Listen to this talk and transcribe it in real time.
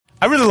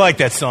I really like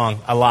that song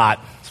a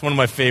lot. It's one of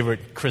my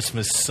favorite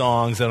Christmas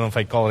songs. I don't know if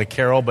I'd call it a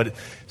carol, but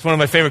it's one of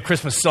my favorite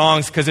Christmas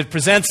songs because it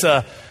presents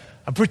a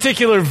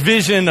particular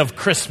vision of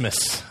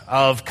Christmas,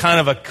 of kind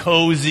of a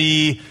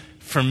cozy,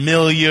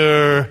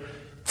 familiar,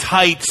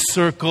 tight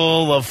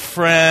circle of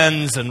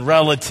friends and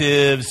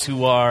relatives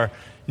who are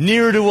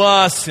near to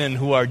us and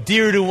who are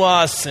dear to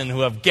us and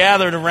who have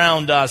gathered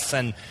around us.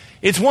 And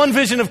it's one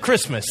vision of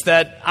Christmas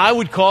that I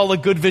would call a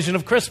good vision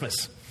of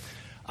Christmas.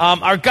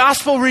 Our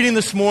gospel reading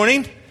this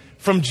morning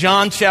from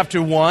John chapter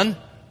 1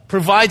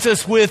 provides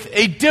us with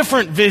a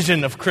different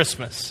vision of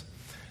Christmas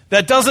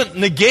that doesn't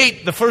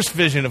negate the first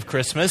vision of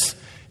Christmas.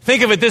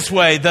 Think of it this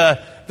way.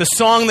 The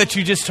song that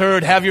you just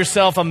heard, Have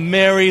Yourself a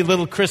Merry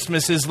Little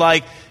Christmas, is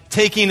like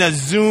taking a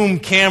zoom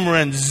camera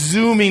and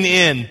zooming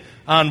in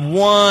on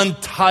one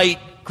tight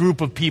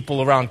group of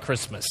people around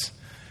Christmas.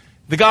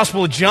 The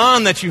Gospel of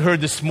John that you heard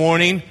this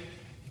morning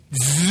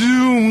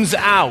zooms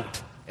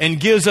out and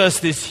gives us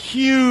this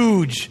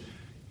huge,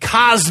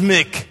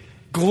 cosmic,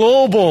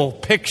 global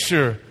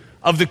picture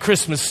of the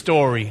Christmas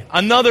story.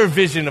 Another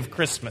vision of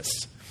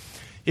Christmas.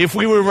 If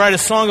we were to write a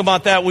song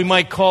about that, we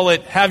might call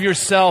it Have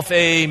Yourself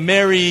a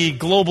Merry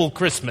Global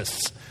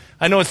Christmas.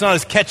 I know it's not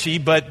as catchy,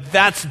 but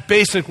that's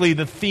basically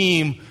the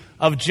theme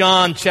of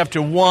John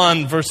chapter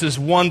 1, verses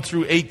 1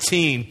 through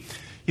 18.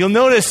 You'll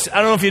notice, I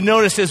don't know if you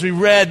noticed as we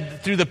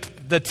read through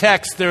the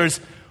text, there's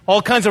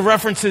all kinds of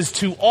references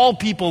to all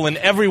people and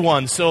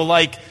everyone. So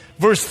like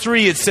verse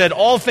 3, it said,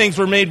 all things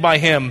were made by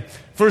him.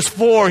 Verse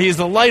 4, he is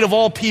the light of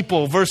all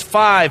people. Verse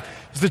 5,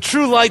 he's the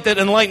true light that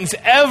enlightens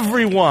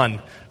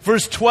everyone.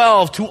 Verse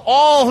 12, to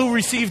all who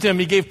received him,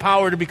 he gave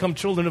power to become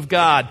children of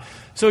God.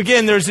 So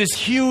again, there's this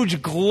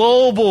huge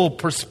global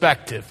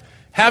perspective.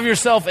 Have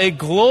yourself a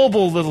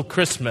global little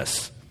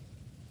Christmas.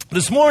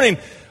 This morning,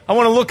 I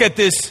want to look at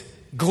this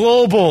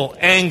global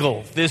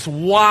angle, this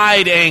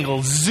wide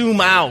angle,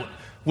 zoom out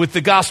with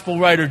the gospel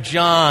writer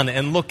John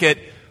and look at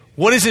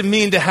what does it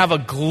mean to have a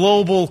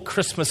global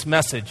Christmas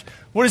message?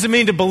 What does it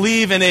mean to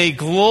believe in a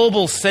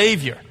global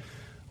Savior?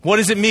 What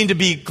does it mean to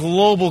be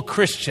global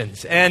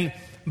Christians? And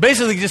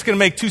basically just going to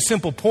make two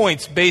simple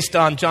points based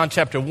on John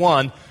chapter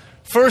 1.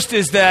 First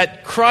is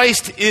that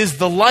Christ is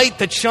the light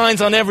that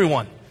shines on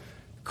everyone.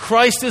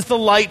 Christ is the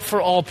light for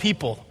all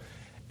people.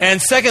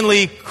 And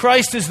secondly,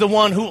 Christ is the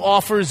one who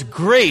offers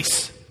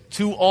grace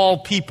to all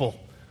people.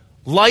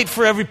 Light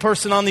for every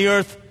person on the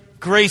earth,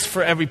 grace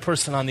for every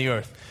person on the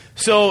earth.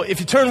 So if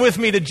you turn with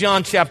me to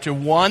John chapter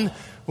 1,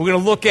 we're going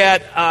to look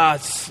at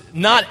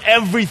not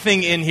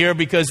everything in here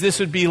because this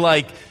would be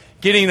like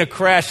getting a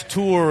crash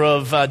tour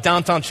of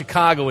downtown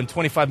Chicago in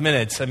 25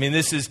 minutes. I mean,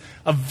 this is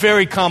a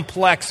very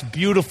complex,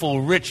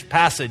 beautiful, rich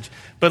passage.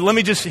 But let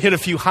me just hit a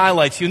few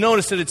highlights. You'll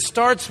notice that it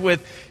starts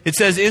with, it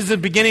says, in the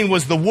beginning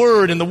was the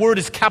Word, and the Word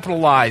is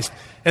capitalized.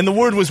 And the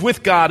Word was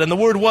with God, and the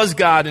Word was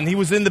God, and He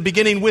was in the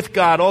beginning with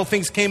God. All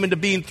things came into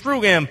being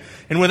through Him,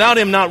 and without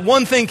Him not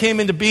one thing came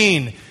into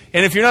being.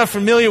 And if you're not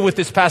familiar with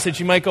this passage,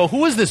 you might go,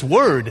 who is this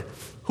Word?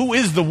 Who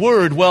is the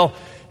Word? Well,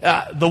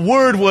 the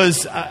Word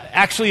was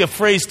actually a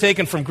phrase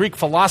taken from Greek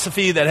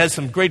philosophy that has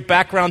some great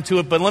background to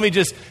it. But let me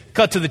just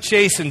cut to the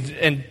chase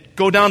and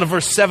go down to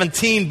verse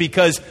 17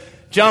 because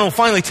John will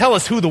finally tell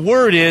us who the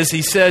Word is.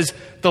 He says,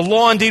 the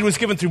law indeed was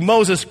given through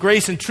Moses,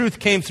 grace and truth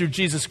came through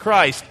Jesus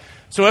Christ.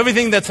 So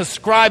everything that's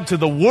ascribed to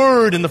the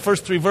Word in the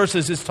first three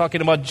verses is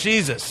talking about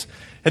Jesus.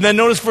 And then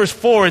notice verse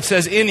 4, it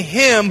says, in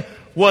Him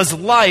was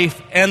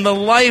life, and the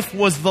life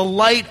was the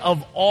light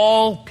of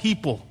all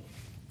people.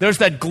 There's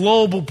that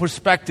global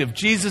perspective.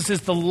 Jesus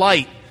is the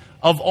light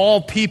of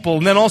all people.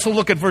 And then also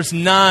look at verse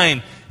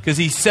 9, because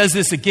he says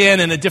this again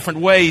in a different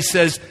way. He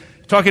says,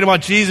 talking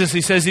about Jesus,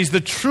 he says, He's the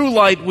true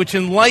light which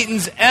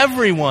enlightens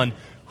everyone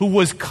who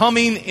was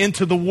coming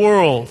into the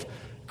world.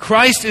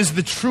 Christ is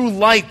the true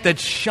light that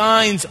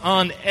shines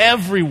on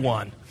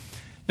everyone.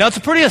 Now, it's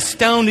a pretty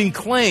astounding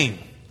claim.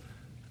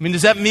 I mean,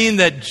 does that mean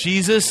that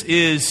Jesus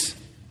is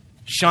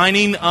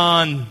shining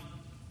on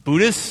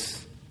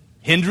Buddhists,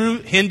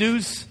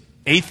 Hindus,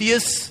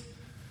 atheists?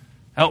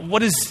 What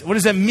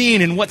does that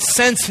mean? In what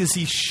sense is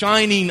He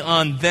shining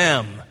on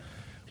them?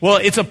 Well,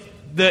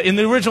 in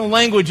the original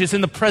language, it's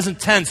in the present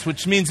tense,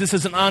 which means this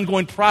is an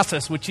ongoing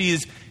process, which He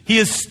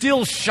is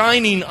still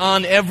shining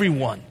on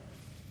everyone.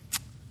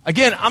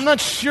 Again, I'm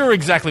not sure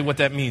exactly what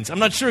that means. I'm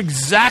not sure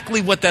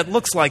exactly what that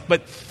looks like,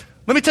 but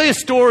let me tell you a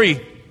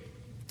story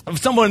of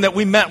someone that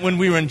we met when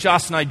we were in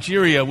Jos,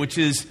 Nigeria, which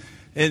is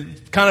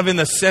kind of in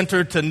the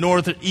center to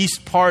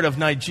northeast part of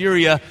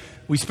Nigeria.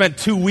 We spent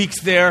 2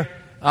 weeks there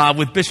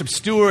with Bishop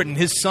Stewart and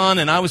his son,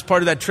 and I was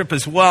part of that trip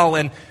as well.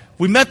 And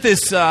we met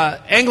this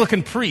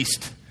Anglican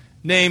priest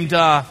named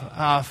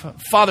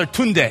Father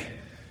Tunde.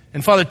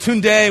 And Father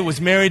Tunde was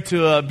married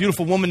to a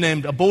beautiful woman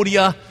named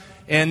Abodia,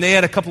 and they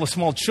had a couple of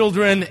small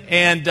children.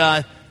 And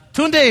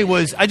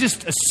Tunde I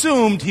just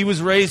assumed he was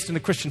raised in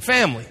a Christian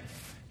family.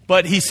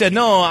 But he said,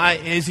 no,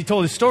 as he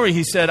told his story,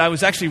 he said, I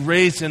was actually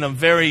raised in a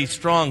very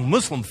strong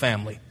Muslim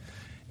family.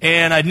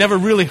 And I'd never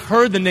really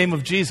heard the name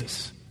of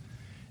Jesus.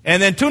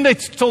 And then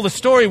Tunde told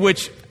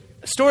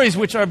stories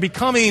which are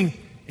becoming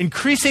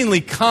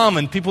increasingly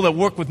common. People that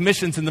work with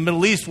missions in the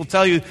Middle East will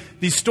tell you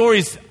these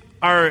stories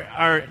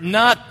are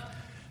not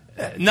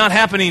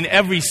happening to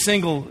every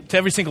single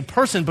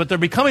person, but they're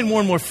becoming more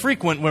and more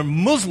frequent, where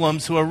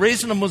Muslims who are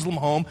raised in a Muslim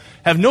home,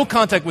 have no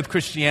contact with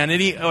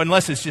Christianity,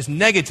 unless it's just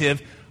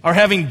negative, are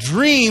having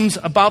dreams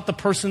about the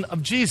person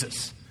of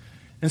Jesus.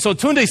 And so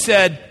Tunde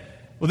said,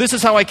 well, this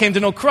is how I came to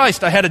know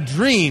Christ. I had a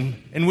dream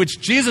in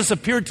which Jesus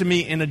appeared to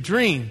me in a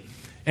dream,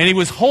 and he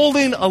was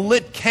holding a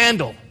lit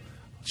candle,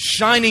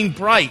 shining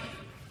bright.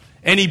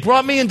 And he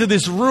brought me into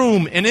this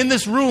room, and in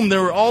this room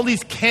there were all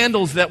these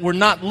candles that were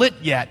not lit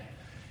yet.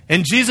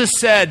 And Jesus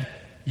said,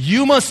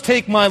 you must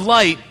take my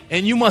light,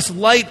 and you must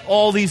light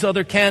all these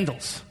other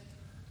candles.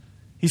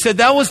 He said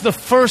that was the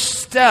first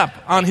step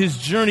on his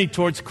journey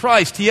towards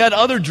Christ. He had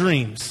other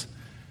dreams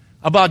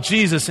about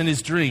Jesus in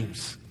his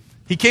dreams.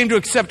 He came to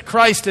accept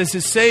Christ as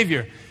his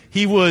Savior.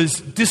 He was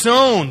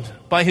disowned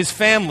by his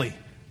family,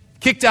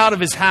 kicked out of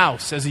his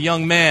house as a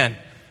young man,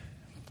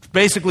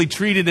 basically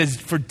treated as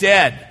for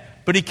dead.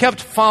 But he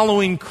kept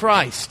following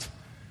Christ.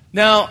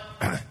 Now,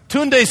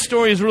 Tunde's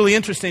story is really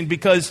interesting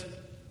because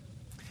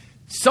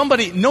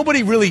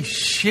nobody really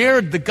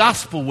shared the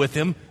gospel with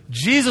him.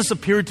 Jesus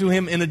appeared to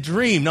him in a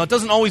dream. Now, it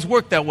doesn't always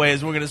work that way,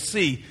 as we're going to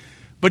see.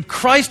 But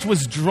Christ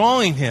was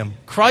drawing him.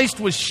 Christ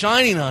was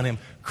shining on him.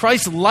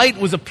 Christ's light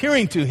was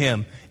appearing to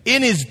him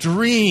in his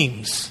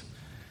dreams.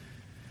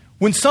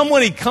 When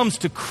somebody comes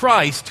to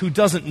Christ who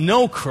doesn't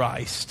know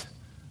Christ,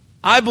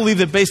 I believe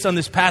that based on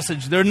this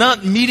passage, they're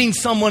not meeting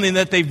someone in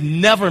that they've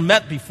never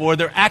met before.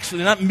 They're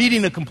not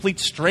meeting a complete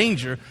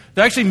stranger.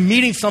 They're actually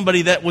meeting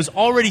somebody that was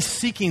already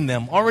seeking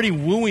them, already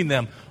wooing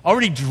them,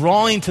 already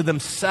drawing to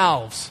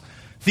themselves.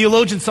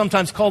 Theologians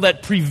sometimes call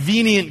that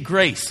prevenient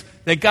grace,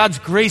 that God's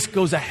grace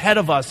goes ahead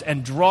of us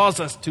and draws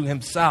us to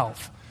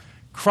himself.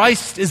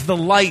 Christ is the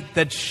light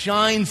that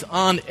shines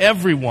on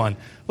everyone.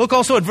 Look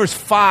also at verse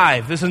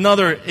 5. There's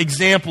another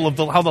example of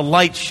how the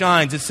light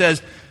shines. It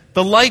says,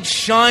 the light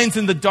shines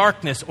in the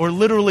darkness, or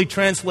literally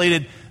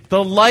translated,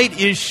 the light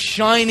is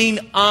shining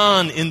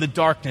on in the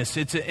darkness.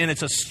 It's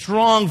a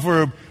strong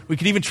verb. We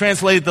could even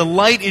translate it, the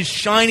light is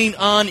shining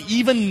on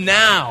even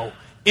now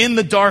in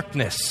the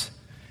darkness.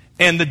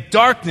 And the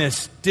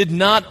darkness did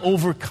not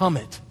overcome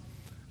it.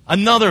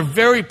 Another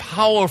very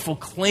powerful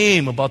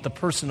claim about the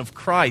person of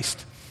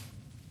Christ.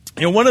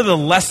 You know, one of the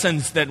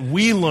lessons that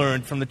we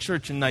learned from the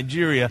church in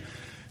Nigeria,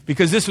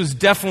 because this was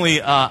definitely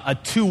a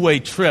two-way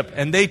trip,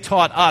 and they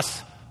taught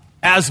us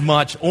as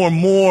much or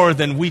more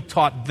than we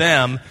taught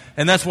them.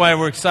 And that's why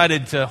we're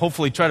excited to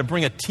hopefully try to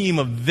bring a team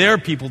of their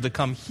people to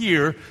come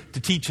here to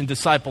teach and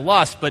disciple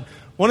us. But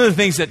one of the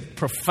things that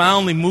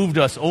profoundly moved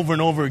us over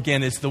and over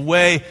again is the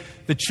way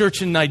the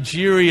church in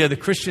Nigeria, the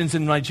Christians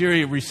in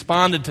Nigeria,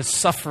 responded to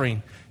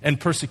suffering and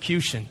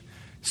persecution.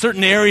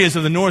 Certain areas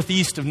of the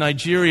northeast of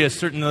Nigeria,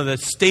 certain of the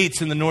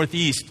states in the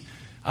northeast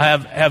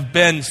have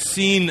been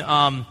seen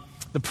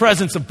the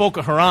presence of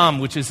Boko Haram,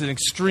 which is an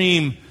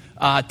extreme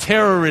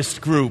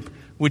terrorist group,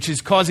 which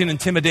is causing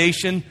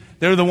intimidation.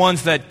 They're the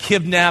ones that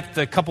kidnapped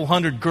a couple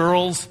hundred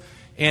girls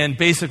and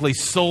basically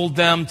sold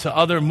them to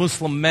other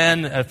Muslim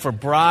men for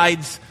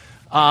brides.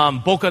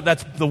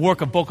 That's the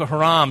work of Boko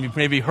Haram. You've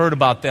maybe heard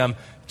about them.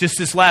 Just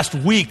this last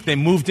week, they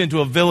moved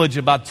into a village,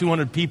 about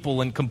 200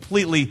 people, and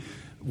completely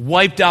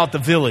wiped out the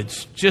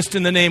village, just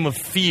in the name of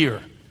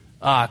fear,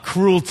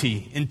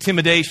 cruelty,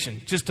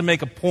 intimidation, just to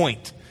make a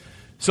point.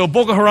 So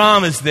Boko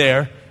Haram is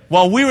there.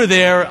 While we were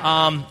there,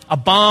 a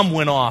bomb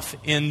went off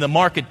in the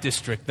market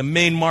district, the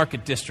main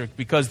market district,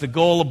 because the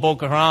goal of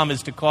Boko Haram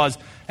is to cause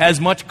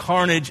as much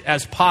carnage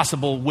as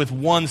possible with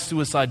one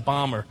suicide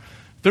bomber.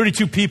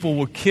 32 people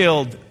were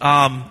killed,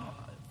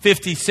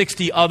 50,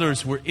 60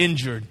 others were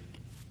injured.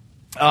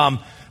 But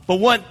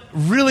what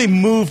really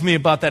moved me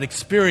about that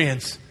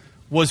experience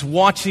was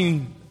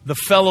watching the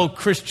fellow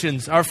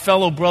Christians, our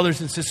fellow brothers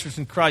and sisters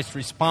in Christ,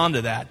 respond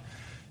to that.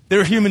 They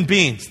were human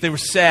beings. They were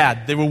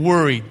sad. They were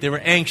worried. They were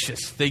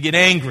anxious. They get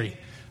angry.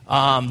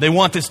 They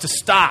want this to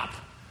stop.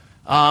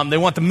 They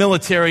want the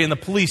military and the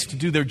police to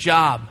do their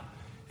job.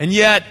 And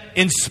yet,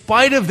 in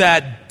spite of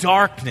that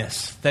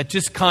darkness that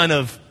just kind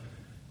of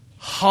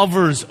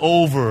hovers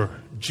over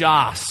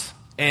Jos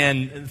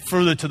and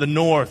further to the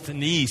north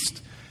and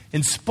east,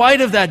 in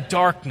spite of that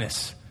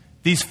darkness,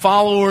 these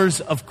followers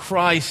of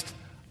Christ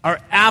are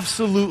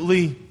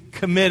absolutely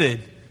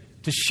committed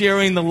to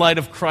sharing the light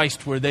of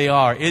Christ where they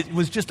are. It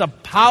was just a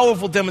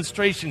powerful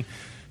demonstration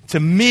to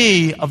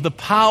me of the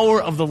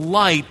power of the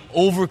light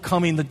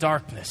overcoming the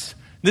darkness.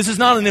 This is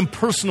not an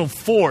impersonal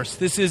force.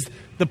 This is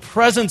the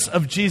presence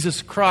of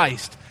Jesus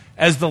Christ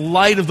as the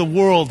light of the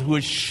world who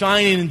is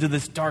shining into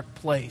this dark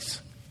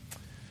place.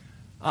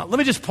 Let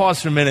me just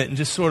pause for a minute and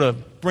just sort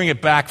of bring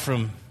it back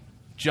from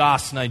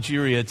Jos,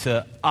 Nigeria,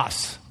 to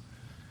us.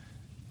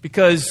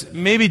 Because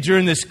maybe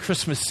during this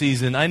Christmas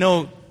season, I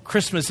know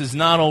Christmas is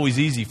not always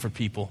easy for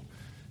people.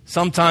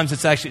 Sometimes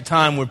it's actually a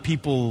time where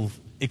people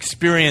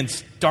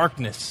experience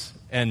darkness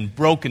and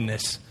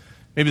brokenness.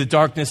 Maybe the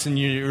darkness in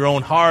your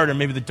own heart, or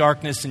maybe the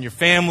darkness in your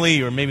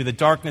family, or maybe the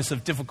darkness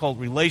of difficult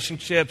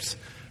relationships,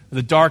 or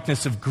the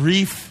darkness of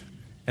grief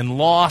and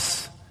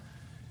loss.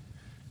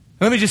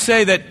 Let me just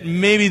say that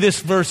maybe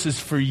this verse is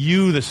for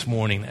you this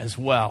morning as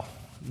well.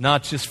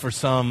 Not just for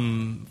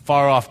some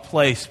far-off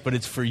place, but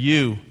it's for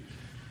you.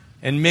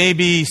 And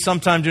maybe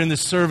sometime during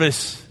this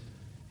service,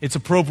 it's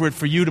appropriate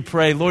for you to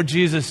pray, Lord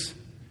Jesus,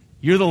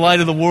 you're the light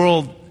of the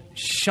world.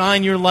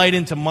 Shine your light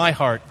into my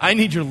heart. I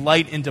need your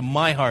light into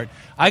my heart.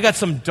 I got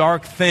some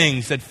dark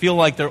things that feel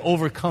like they're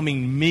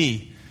overcoming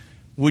me.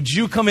 Would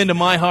you come into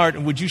my heart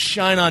and would you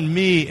shine on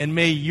me, and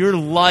may your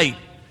light,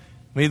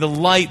 may the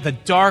light, the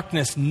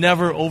darkness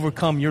never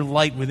overcome your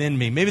light within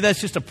me. Maybe that's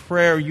just a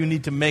prayer you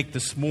need to make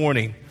this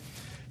morning.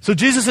 So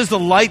Jesus is the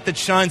light that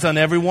shines on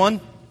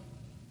everyone.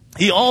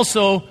 He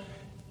also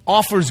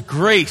offers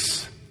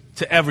grace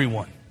to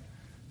everyone.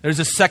 There's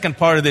a second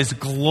part of this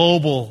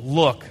global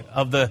look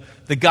of the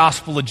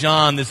Gospel of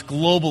John, this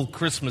global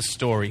Christmas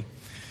story.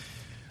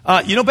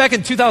 Back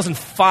in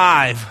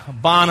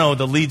 2005, Bono,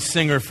 the lead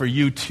singer for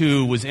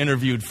U2, was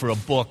interviewed for a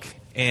book.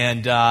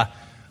 And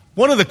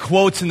one of the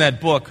quotes in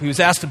that book, he was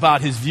asked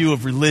about his view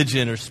of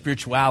religion or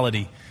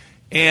spirituality.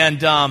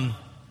 And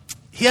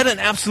he had an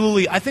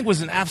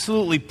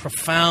absolutely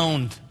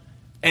profound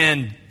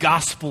and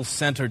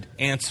gospel-centered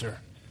answer.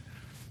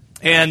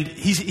 And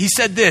he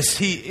said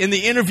this. In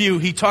the interview,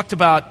 he talked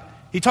about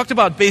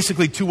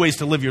basically two ways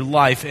to live your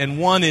life, and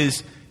one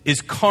is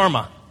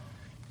karma.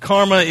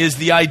 Karma is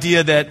the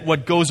idea that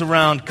what goes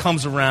around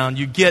comes around.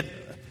 You get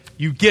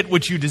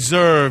what you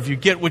deserve. You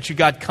get what you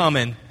got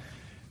coming.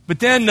 But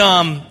then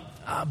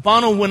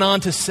Bono went on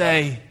to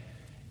say,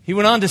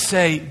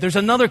 there's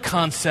another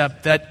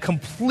concept that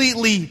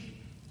completely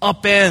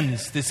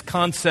upends this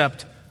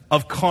concept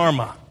of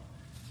karma,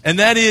 and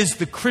that is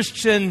the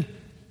Christian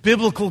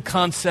biblical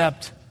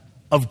concept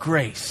of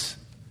grace,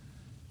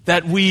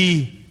 that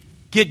we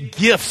get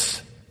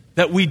gifts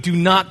that we do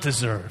not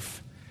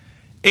deserve.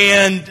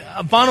 And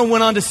Bono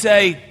went on to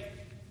say,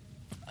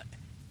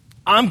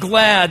 I'm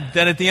glad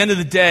that at the end of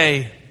the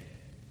day,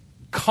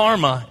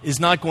 karma is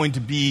not going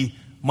to be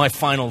my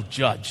final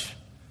judge.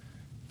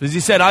 Because he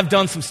said, I've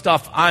done some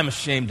stuff I'm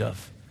ashamed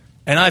of.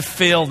 And I've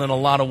failed in a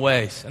lot of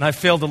ways. And I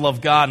failed to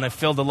love God, and I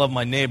failed to love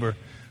my neighbor.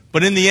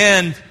 But in the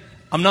end,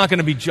 I'm not going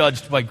to be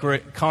judged by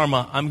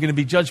karma. I'm going to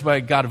be judged by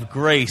a God of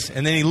grace.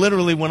 And then he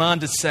literally went on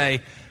to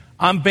say,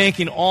 I'm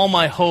banking all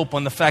my hope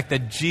on the fact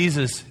that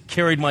Jesus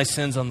carried my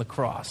sins on the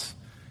cross.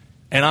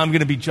 And I'm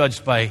going to be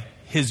judged by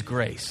his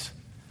grace.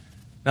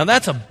 Now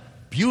that's a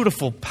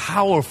beautiful,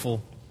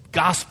 powerful,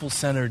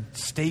 gospel-centered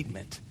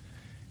statement.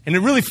 And it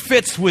really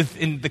fits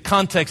within the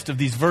context of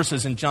these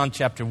verses in John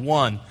chapter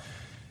 1.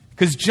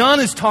 Because John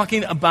is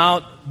talking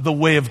about the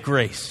way of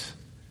grace.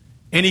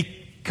 And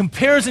he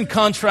compares and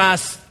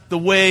contrasts the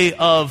way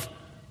of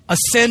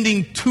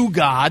ascending to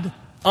God,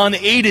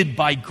 unaided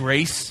by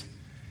grace,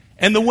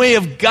 and the way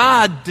of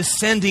God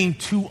descending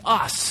to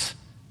us,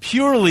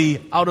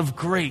 purely out of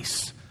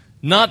grace,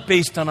 not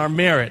based on our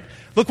merit.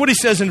 Look what he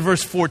says in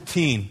verse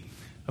 14.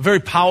 A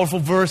very powerful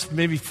verse,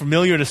 maybe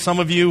familiar to some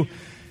of you.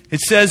 It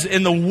says,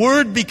 and the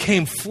Word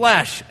became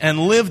flesh and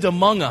lived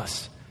among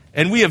us.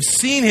 And we have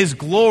seen his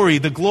glory.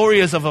 The glory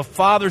is of a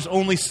Father's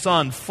only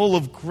Son, full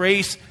of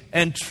grace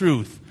and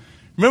truth.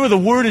 Remember, the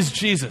Word is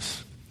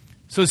Jesus.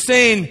 So it's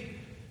saying,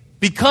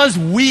 because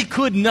we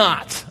could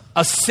not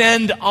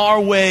ascend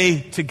our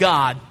way to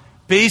God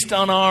based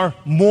on our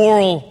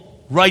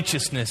moral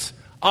righteousness,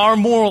 our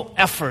moral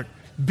effort,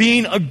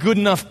 being a good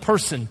enough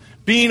person,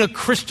 being a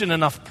Christian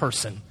enough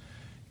person,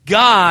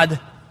 God,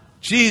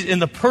 in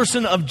the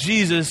person of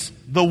Jesus,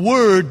 the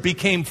Word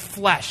became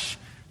flesh.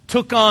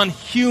 Took on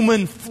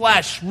human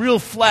flesh, real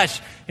flesh,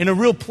 in a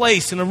real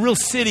place, in a real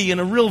city, in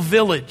a real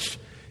village.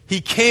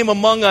 He came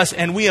among us,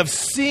 and we have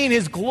seen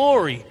his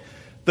glory,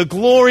 the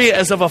glory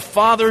as of a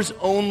Father's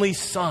only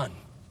Son.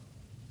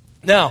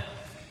 Now,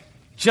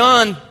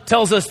 John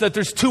tells us that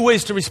there's two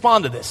ways to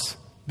respond to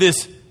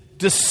this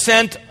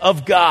descent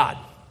of God.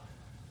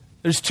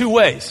 There's two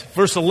ways.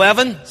 Verse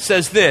 11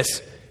 says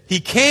this, he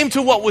came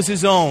to what was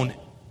his own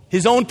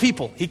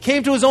people. He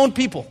came to his own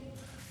people.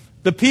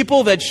 The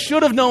people that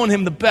should have known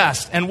him the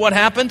best. And what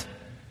happened?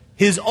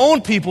 His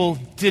own people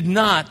did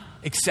not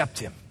accept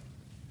him.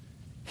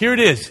 Here it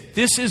is.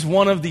 This is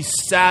one of the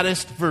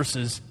saddest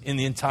verses in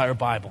the entire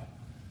Bible.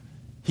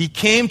 He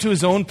came to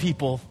his own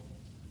people,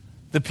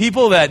 the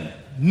people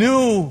that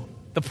knew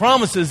the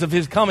promises of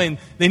his coming.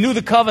 They knew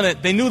the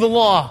covenant. They knew the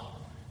law.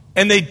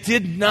 And they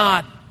did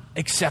not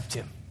accept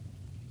him.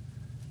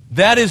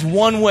 That is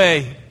one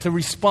way to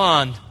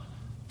respond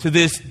to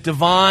this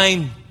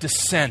divine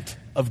descent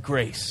of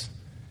grace.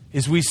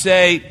 Is we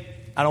say,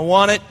 I don't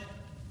want it,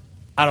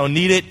 I don't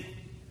need it,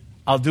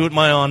 I'll do it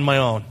on my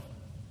own.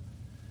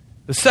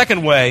 The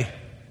second way,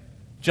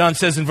 John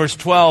says in verse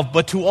 12,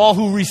 but to all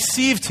who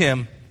received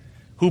him,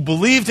 who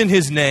believed in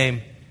his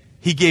name,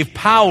 he gave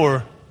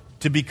power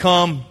to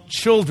become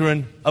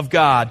children of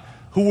God,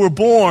 who were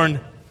born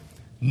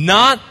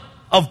not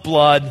of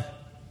blood,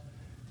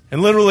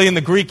 and literally in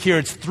the Greek here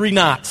it's three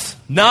nots,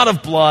 not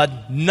of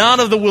blood, not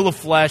of the will of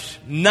flesh,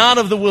 not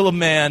of the will of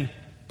man,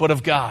 but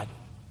of God.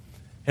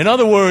 In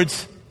other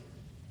words,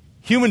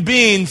 human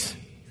beings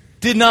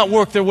did not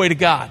work their way to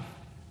God.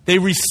 They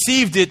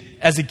received it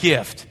as a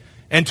gift.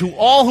 And to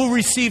all who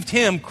received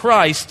him,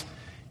 Christ,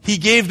 he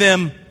gave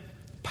them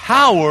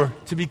power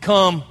to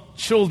become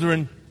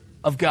children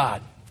of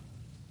God.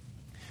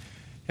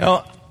 You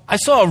know, I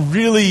saw a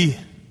really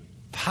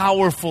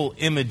powerful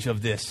image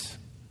of this,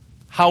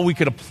 how we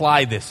could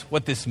apply this,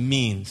 what this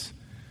means.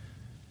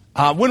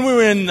 When we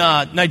were in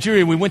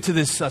Nigeria, we went to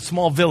this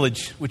small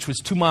village, which was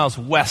 2 miles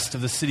west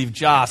of the city of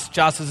Jos.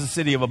 Jos is a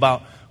city of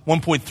about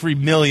 1.3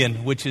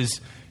 million, which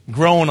has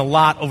grown a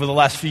lot over the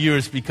last few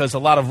years because a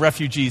lot of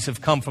refugees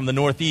have come from the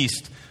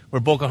northeast, where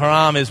Boko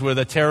Haram is, where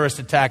the terrorist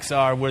attacks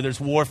are, where there's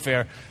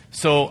warfare.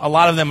 So a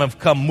lot of them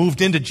have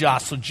moved into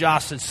Jos, so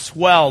Jos has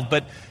swelled.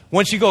 But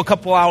once you go a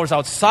couple hours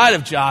outside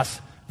of Jos,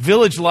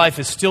 village life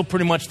is still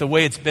pretty much the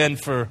way it's been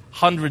for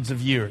hundreds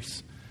of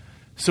years.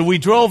 So we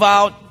drove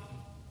out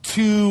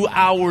 2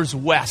 hours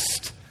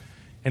west,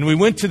 and we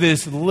went to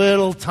this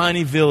little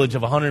tiny village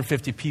of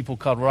 150 people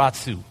called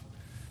Ratsu,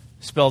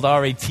 spelled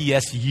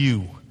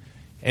R-A-T-S-U.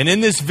 And in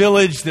this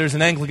village, there's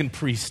an Anglican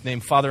priest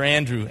named Father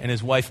Andrew and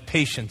his wife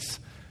Patience,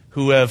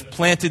 who have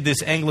planted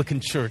this Anglican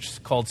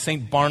church called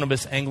St.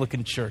 Barnabas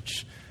Anglican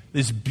Church.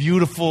 This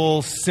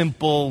beautiful,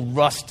 simple,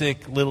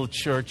 rustic little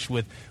church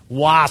with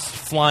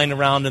wasps flying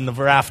around in the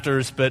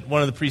rafters. But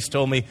one of the priests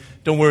told me,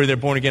 don't worry, they're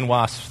born-again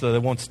wasps, so they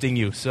won't sting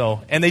you.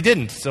 And they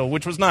didn't,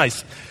 which was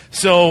nice.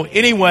 So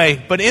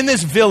anyway, but in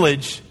this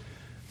village,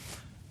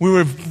 we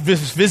were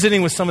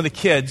visiting with some of the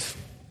kids,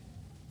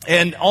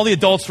 and all the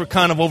adults were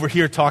kind of over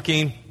here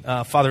talking.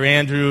 Father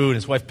Andrew and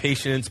his wife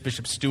Patience,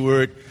 Bishop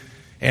Stewart,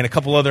 and a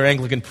couple other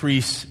Anglican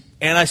priests.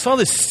 And I saw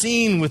this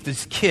scene with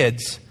these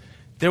kids.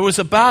 There was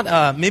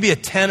about maybe a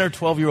 10 or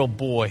 12-year-old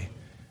boy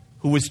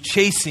who was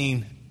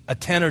chasing a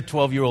 10 or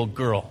 12-year-old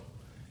girl.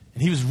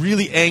 And he was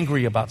really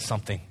angry about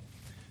something.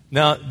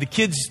 Now, the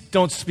kids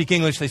don't speak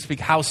English. They speak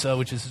Hausa,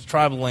 which is a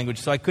tribal language,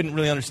 so I couldn't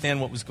really understand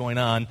what was going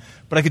on.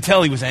 But I could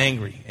tell he was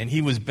angry, and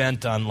he was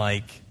bent on,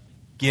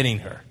 getting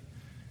her.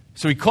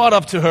 So he caught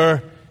up to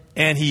her,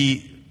 and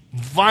he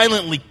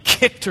violently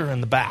kicked her in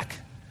the back.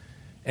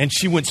 And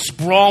she went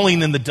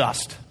sprawling in the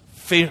dust,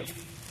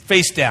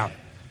 face down.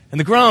 And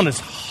the ground is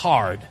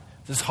hard,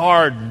 this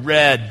hard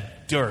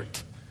red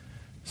dirt.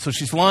 So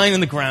she's lying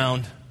in the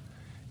ground,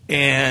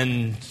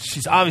 and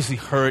she's obviously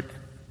hurt,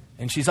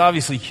 and she's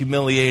obviously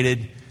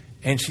humiliated,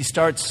 and she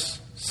starts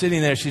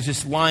sitting there, she's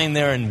just lying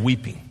there and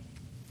weeping.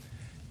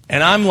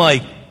 And I'm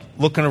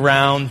looking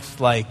around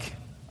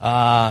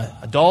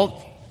adult,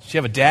 does she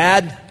have a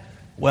dad?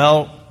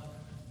 Well,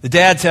 the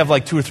dads have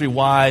 2 or 3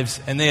 wives,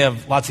 and they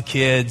have lots of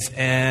kids,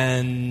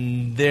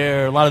 and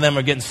a lot of them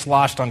are getting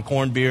sloshed on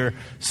corned beer,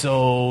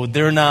 so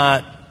they're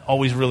not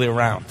always really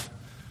around.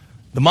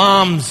 The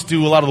moms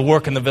do a lot of the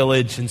work in the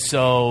village, and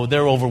so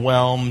they're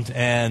overwhelmed,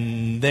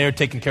 and they're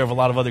taking care of a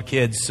lot of other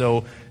kids,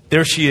 so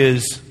there she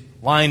is,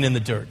 lying in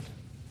the dirt,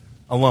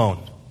 alone.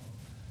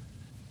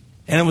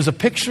 And it was a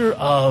picture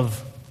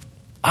of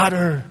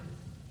utter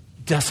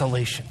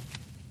desolation.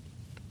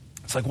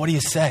 It's what do you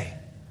say?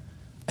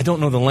 I don't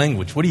know the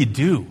language. What do you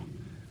do?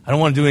 I don't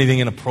want to do anything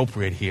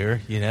inappropriate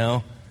here,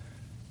 if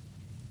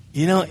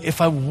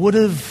I would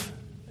have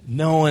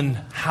known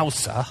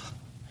Hausa,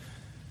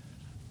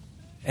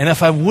 and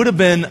if I would have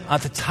been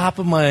at the top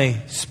of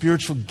my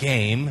spiritual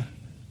game,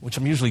 which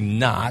I'm usually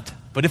not,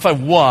 but if I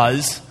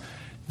was,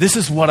 this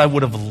is what I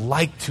would have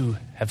liked to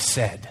have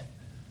said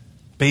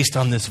based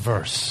on this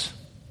verse.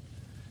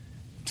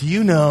 Do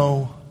you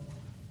know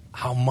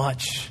how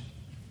much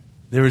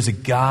there is a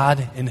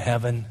God in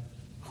heaven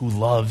who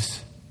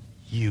loves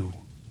you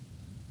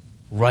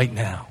right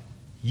now?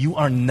 You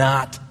are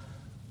not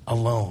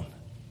alone.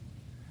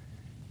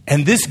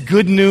 And this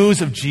good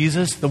news of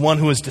Jesus, the one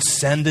who has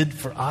descended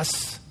for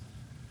us,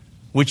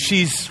 which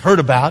she's heard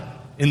about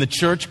in the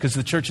church, because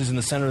the church is in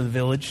the center of the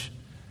village,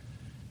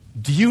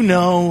 do you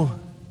know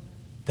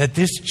that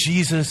this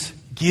Jesus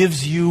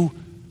gives you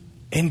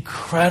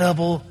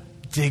incredible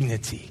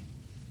dignity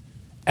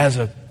as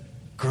a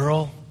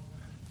girl,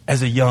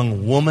 as a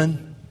young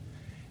woman?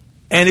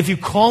 And if you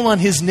call on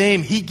his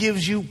name, he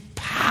gives you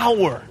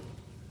power.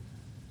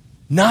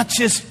 Not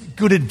just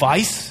good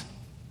advice,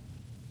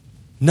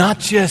 not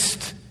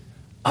just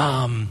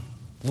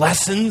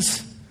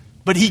lessons,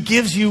 but he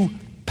gives you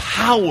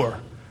power,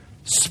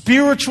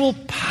 spiritual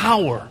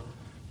power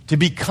to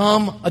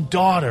become a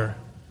daughter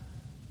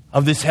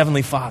of this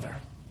Heavenly Father.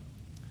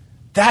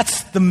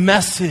 That's the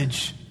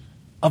message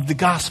of the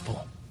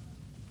gospel.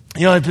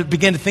 I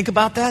began to think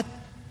about that.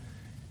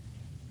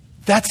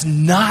 That's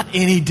not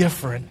any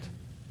different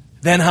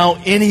than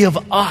how any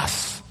of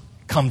us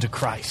come to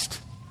Christ.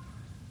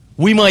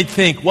 We might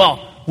think,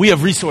 well, we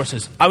have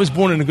resources. I was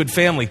born in a good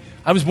family.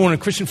 I was born in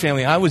a Christian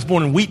family. I was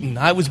born in Wheaton.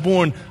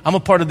 I'm a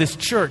part of this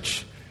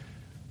church.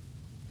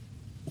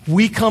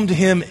 We come to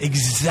him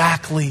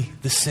exactly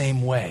the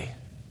same way.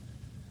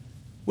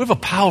 We have a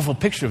powerful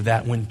picture of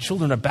that when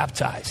children are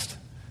baptized.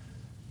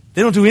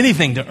 They don't do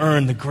anything to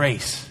earn the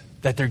grace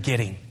that they're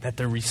getting, that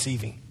they're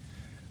receiving.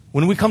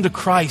 When we come to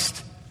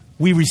Christ,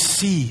 we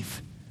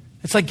receive.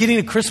 It's like getting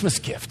a Christmas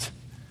gift.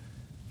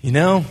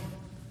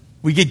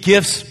 We get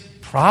gifts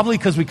probably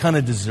because we kind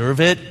of deserve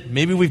it.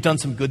 Maybe we've done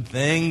some good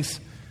things.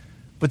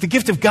 But the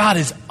gift of God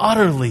is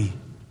utterly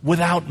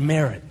without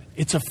merit.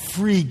 It's a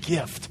free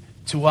gift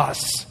to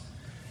us.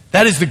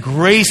 That is the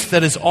grace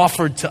that is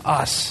offered to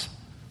us.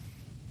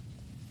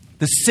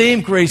 The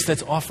same grace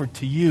that's offered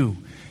to you.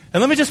 And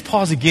let me just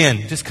pause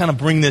again, just kind of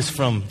bring this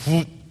from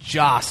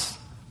Jas,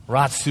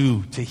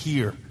 Ratsu, to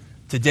here,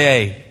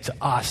 today, to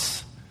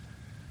us.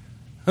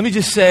 Let me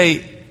just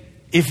say,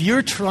 if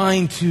you're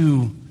trying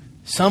to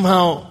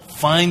somehow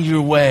find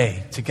your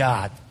way to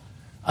God,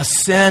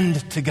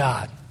 ascend to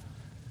God,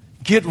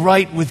 get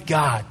right with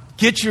God,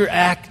 get your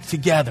act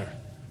together,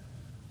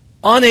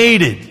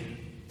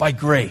 unaided by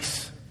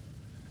grace,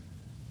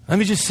 let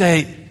me just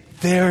say,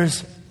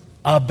 there's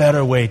a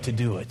better way to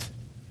do it.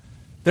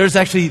 There's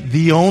actually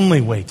the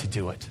only way to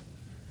do it.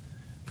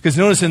 Because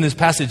notice in this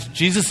passage,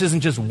 Jesus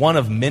isn't just one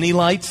of many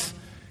lights.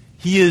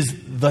 He is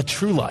the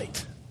true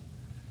light.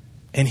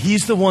 And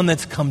He's the one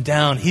that's come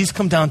down. He's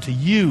come down to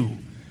you,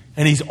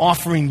 and He's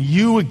offering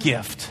you a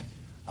gift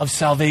of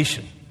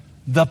salvation.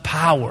 The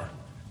power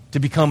to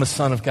become a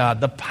son of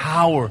God. The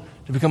power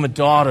to become a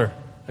daughter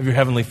of your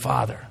Heavenly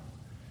Father.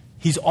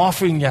 He's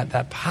offering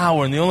that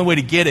power, and the only way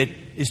to get it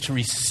is to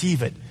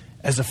receive it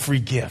as a free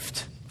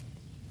gift.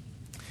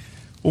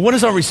 Well, what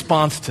is our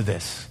response to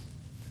this?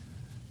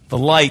 The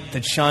light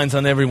that shines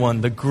on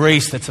everyone, the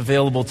grace that's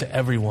available to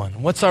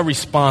everyone. What's our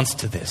response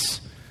to this?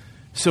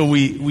 So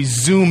we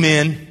zoom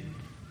in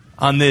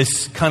on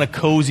this kind of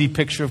cozy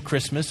picture of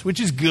Christmas, which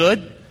is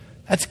good.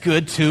 That's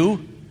good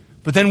too.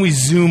 But then we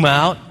zoom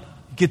out,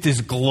 get this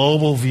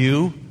global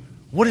view.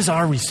 What is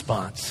our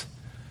response?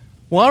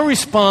 Well, our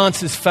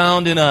response is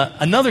found in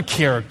another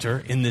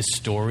character in this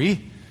story,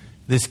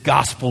 this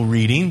gospel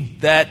reading,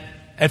 that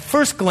at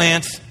first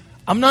glance,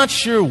 I'm not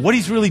sure what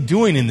he's really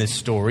doing in this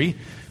story.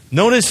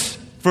 Notice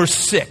verse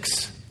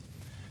 6.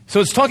 So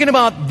it's talking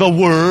about the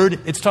Word.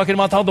 It's talking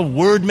about how the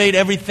Word made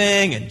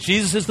everything, and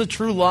Jesus is the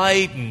true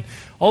light, and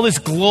all this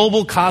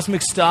global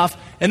cosmic stuff.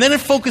 And then it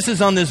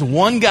focuses on this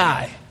one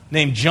guy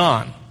named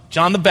John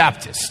the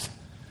Baptist.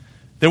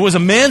 There was a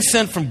man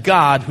sent from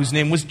God whose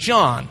name was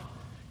John.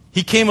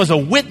 He came as a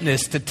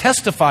witness to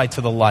testify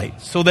to the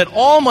light, so that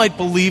all might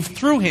believe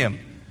through him.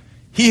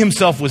 He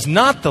himself was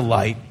not the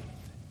light,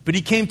 but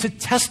he came to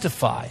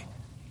testify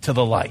to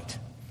the light.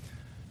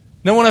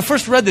 Now, when I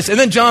first read this, and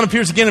then John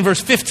appears again in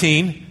verse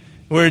 15,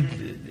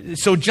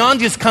 so John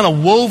just kind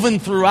of woven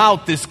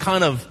throughout this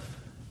kind of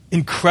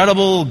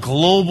incredible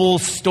global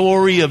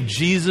story of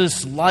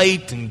Jesus,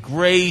 light and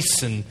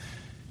grace, and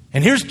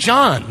here's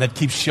John that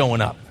keeps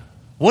showing up.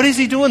 What is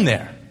he doing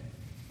there?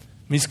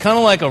 I mean, he's kind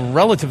of like a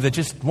relative that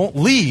just won't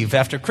leave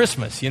after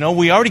Christmas. You know,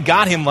 we already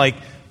got him like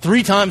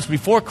 3 times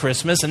before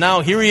Christmas, and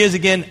now here he is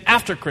again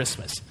after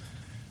Christmas.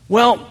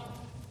 Well,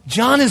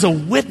 John is a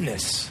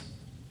witness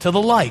to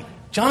the light.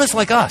 John is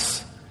like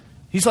us.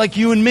 He's like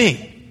you and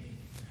me.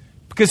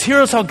 Because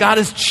here's how God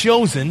has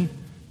chosen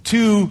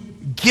to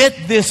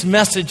get this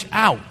message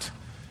out.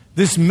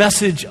 This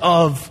message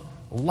of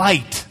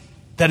light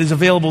that is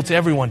available to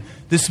everyone.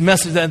 This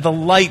message that the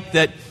light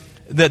that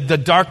the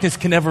darkness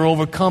can never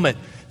overcome it.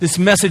 This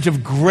message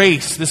of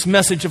grace. This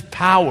message of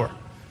power.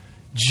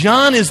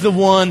 John is the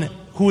one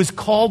who is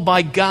called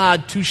by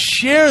God to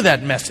share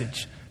that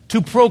message,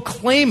 to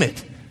proclaim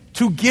it,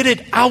 to get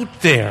it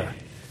out there.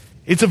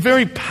 It's a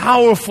very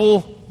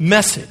powerful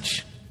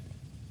message.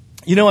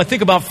 You know, I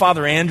think about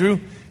Father Andrew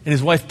and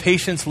his wife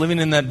Patience living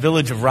in that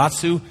village of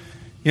Ratsu.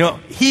 You know,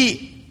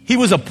 he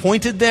was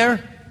appointed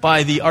there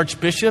by the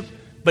archbishop,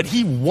 but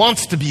he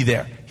wants to be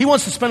there. He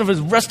wants to spend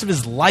the rest of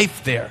his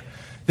life there.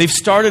 They've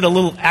started a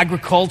little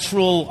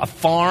agricultural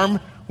farm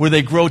where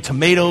they grow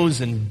tomatoes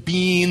and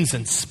beans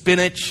and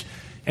spinach,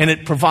 and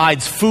it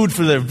provides food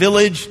for their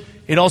village.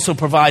 It also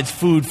provides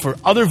food for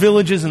other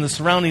villages in the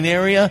surrounding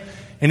area.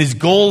 And his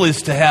goal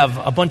is to have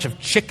a bunch of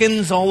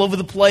chickens all over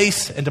the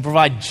place and to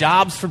provide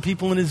jobs for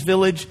people in his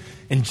village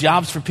and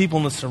jobs for people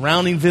in the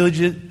surrounding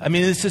villages. I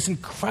mean, it's this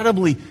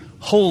incredibly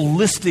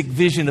holistic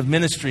vision of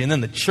ministry. And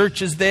then the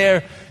church is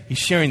there. He's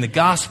sharing the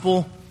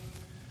gospel.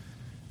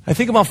 I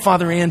think about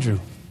Father Andrew.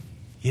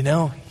 You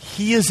know,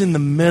 he is in the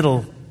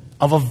middle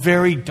of a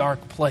very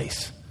dark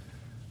place.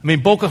 I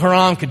mean, Boko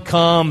Haram could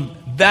come.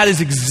 That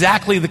is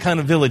exactly the kind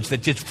of village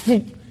that just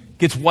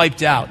gets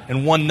wiped out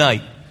in one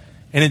night.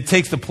 And it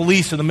takes the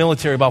police or the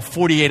military about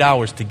 48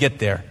 hours to get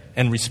there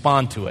and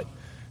respond to it.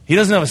 He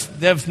doesn't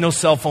they have no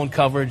cell phone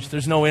coverage.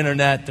 There's no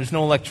internet. There's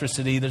no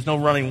electricity. There's no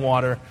running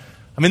water.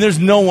 I mean, there's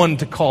no one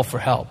to call for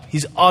help.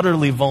 He's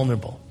utterly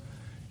vulnerable.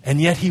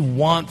 And yet he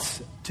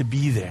wants to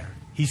be there.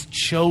 He's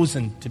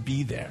chosen to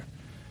be there.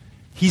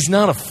 He's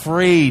not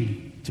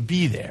afraid to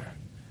be there.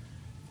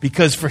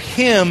 Because for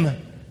him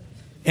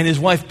and his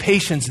wife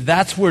Patience,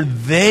 that's where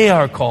they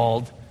are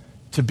called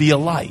to be a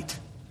light.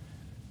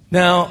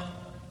 Now,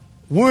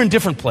 we're in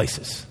different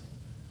places.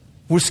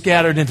 We're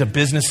scattered into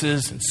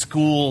businesses and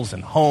schools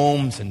and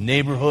homes and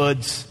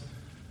neighborhoods.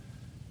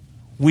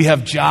 We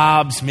have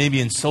jobs maybe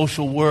in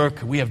social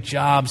work. We have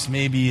jobs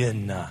maybe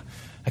in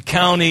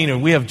accounting, or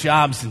we have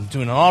jobs and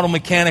doing an auto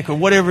mechanic, or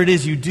whatever it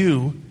is you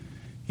do,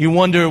 you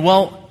wonder,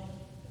 well,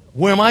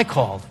 where am I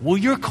called? Well,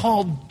 you're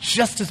called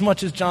just as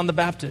much as John the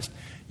Baptist.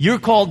 You're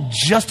called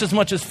just as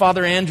much as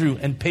Father Andrew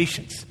and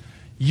Patience.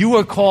 You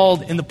are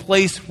called in the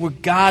place where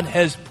God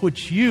has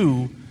put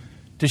you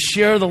to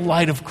share the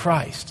light of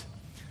Christ.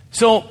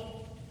 So,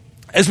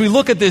 as we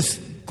look at this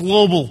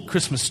global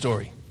Christmas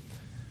story,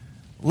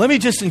 let me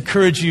just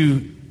encourage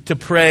you to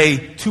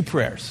pray 2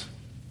 prayers.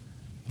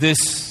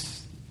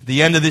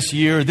 The end of this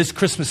year, this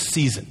Christmas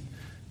season.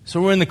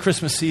 So we're in the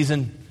Christmas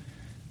season,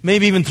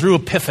 maybe even through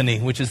Epiphany,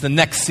 which is the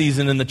next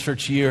season in the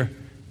church year.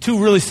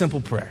 2 really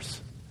simple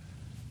prayers.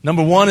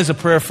 Number 1 is a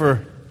prayer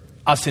for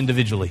us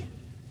individually.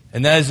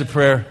 And that is the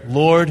prayer,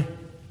 Lord,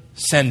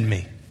 send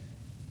me.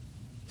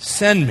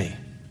 Send me.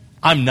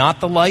 I'm not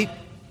the light,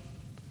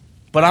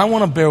 but I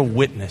want to bear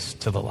witness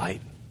to the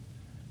light.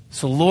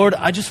 So Lord,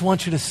 I just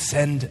want you to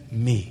send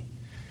me.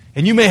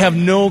 And you may have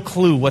no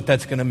clue what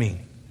that's going to mean.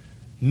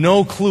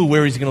 No clue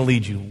where he's going to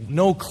lead you.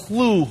 No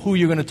clue who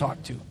you're going to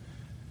talk to.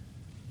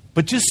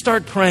 But just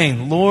start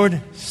praying,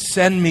 Lord,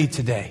 send me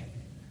today.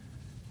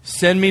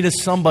 Send me to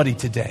somebody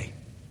today.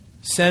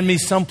 Send me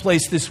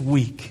someplace this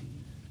week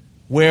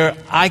where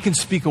I can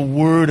speak a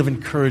word of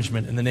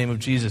encouragement in the name of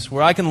Jesus,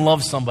 where I can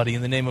love somebody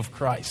in the name of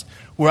Christ,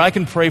 where I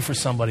can pray for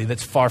somebody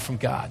that's far from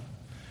God.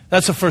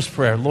 That's the first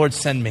prayer, Lord,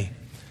 send me.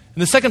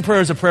 And the second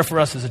prayer is a prayer for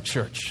us as a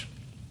church.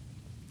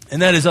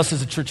 And that is us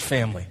as a church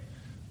family.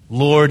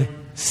 Lord,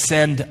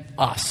 send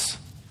us.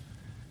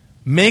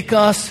 Make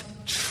us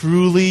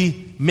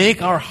truly,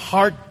 make our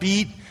heart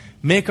beat,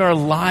 make our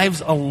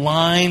lives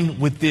align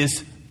with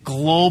this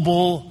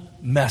global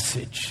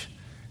message,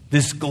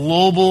 this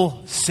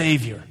global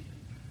Savior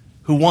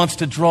who wants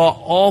to draw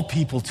all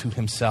people to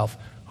himself,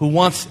 who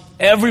wants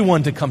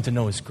everyone to come to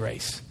know his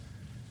grace.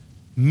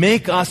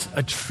 Make us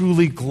a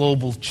truly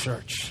global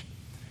church.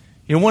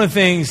 You know, one of the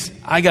things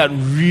I got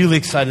really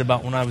excited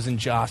about when I was in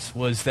Jos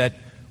was that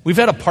we've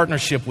had a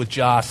partnership with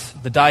Jos,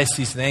 the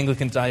diocese, the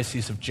Anglican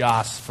Diocese of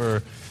Jos,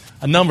 for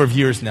a number of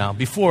years now,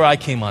 before I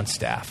came on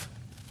staff.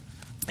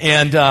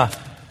 And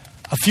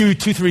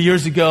 2-3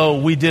 years ago,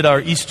 we did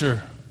our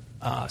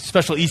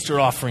special Easter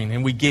offering,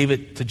 and we gave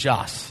it to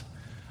Jos.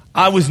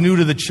 I was new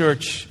to the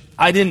church.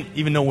 I didn't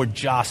even know where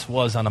Jos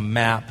was on a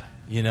map.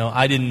 You know,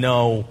 I didn't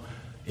know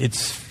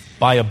it's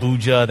by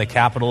Abuja, the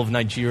capital of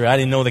Nigeria. I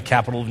didn't know the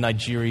capital of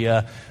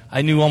Nigeria.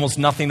 I knew almost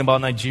nothing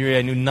about Nigeria.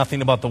 I knew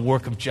nothing about the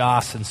work of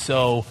Jos. And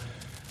so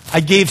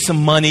I gave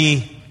some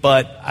money,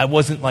 but I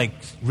wasn't like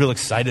real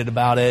excited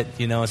about it.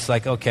 You know, it's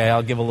like, okay,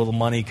 I'll give a little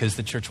money because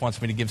the church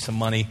wants me to give some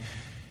money.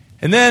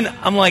 And then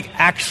I'm like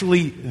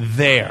actually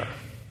there.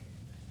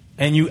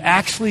 And you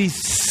actually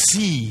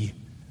see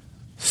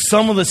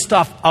some of the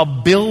stuff, a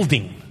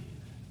building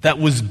that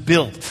was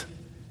built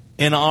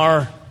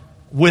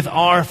with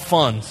our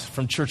funds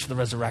from Church of the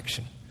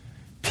Resurrection.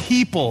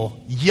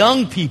 People,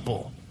 young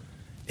people,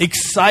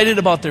 excited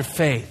about their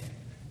faith,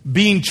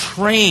 being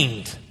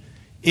trained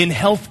in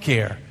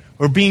healthcare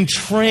or being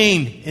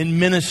trained in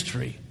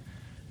ministry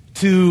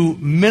to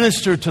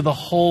minister to the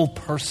whole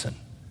person,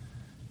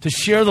 to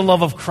share the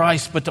love of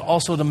Christ, but to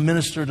also to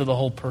minister to the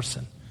whole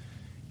person.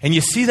 And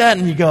you see that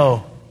and you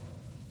go,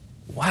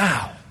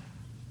 wow,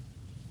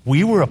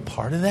 we were a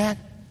part of that?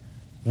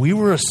 We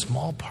were a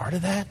small part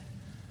of that?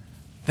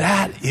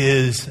 That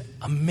is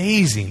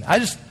amazing.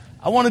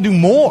 I want to do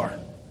more.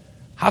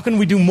 How can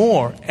we do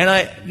more?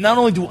 And not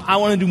only do I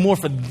want to do more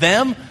for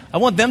them, I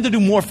want them to do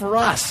more for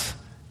us.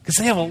 Because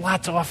they have a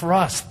lot to offer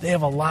us. They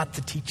have a lot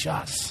to teach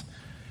us.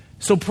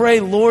 So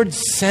pray, Lord,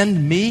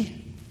 send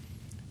me.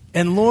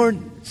 And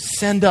Lord,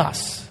 send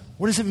us.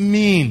 What does it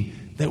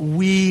mean that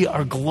we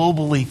are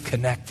globally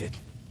connected?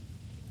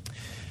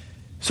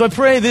 So I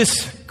pray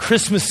this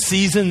Christmas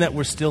season that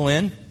we're still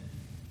in,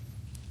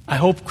 I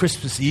hope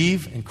Christmas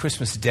Eve and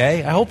Christmas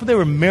Day, I hope they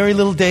were merry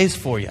little days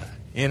for you,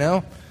 you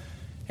know?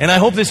 And I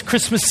hope this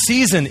Christmas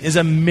season is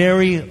a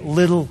merry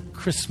little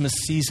Christmas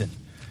season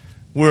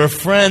where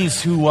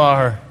friends who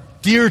are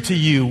dear to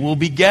you will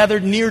be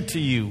gathered near to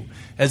you,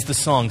 as the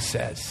song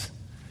says.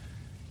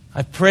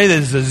 I pray that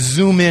it's a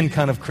zoom-in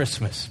kind of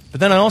Christmas. But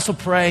then I also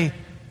pray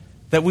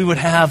that we would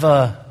have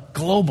a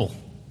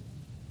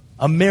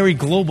merry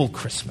global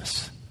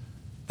Christmas,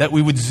 that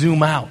we would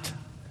zoom out,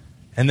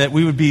 and that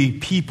we would be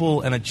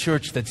people and a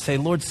church that say,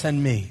 Lord,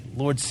 send me.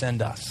 Lord,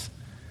 send us.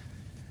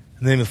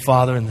 In the name of the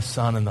Father, and the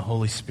Son, and the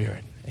Holy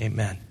Spirit.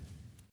 Amen.